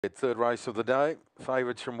Third race of the day.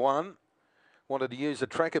 Favourites from 1. Wanted to use the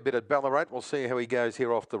track a bit at Ballarat. We'll see how he goes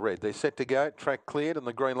here off the red. They're set to go. Track cleared and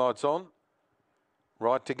the green light's on.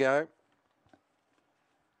 Right to go.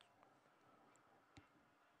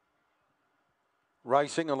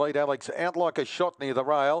 Racing, Elite Alex out like a shot near the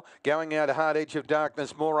rail. Going out hard, Edge of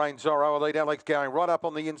Darkness, Moraine Zorro. Elite Alex going right up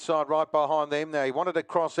on the inside, right behind them. Now, he wanted to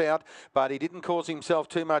cross out, but he didn't cause himself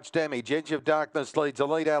too much damage. Edge of Darkness leads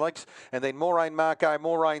Elite Alex, and then Moraine Marco,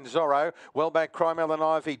 Moraine Zorro. Well back, Cromwell and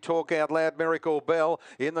Ivy. Talk Out Loud, Miracle Bell.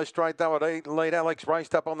 In the straight, though, Elite Alex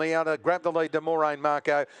raced up on the outer. Grabbed the lead to Moraine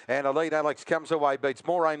Marco, and Elite Alex comes away, beats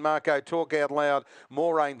Moraine Marco, Talk Out Loud,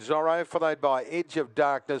 Moraine Zorro, followed by Edge of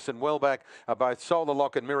Darkness and well back are both Solar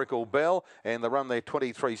Lock and Miracle Bell, and the run there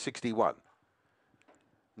 23.61.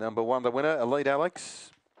 Number 1, the winner, Elite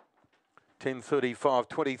Alex. 10.35,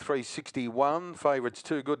 23.61. Favourites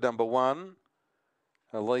too good, number 1.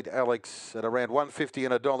 Elite Alex at around 150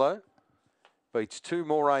 and $1. Beats 2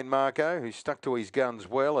 Moraine Marco, who stuck to his guns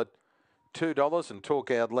well at $2. And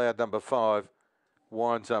Talk Out Loud, number 5,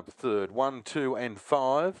 winds up third. 1, 2 and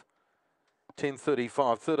 5.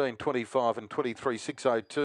 10.35, 13.25 and 23.602.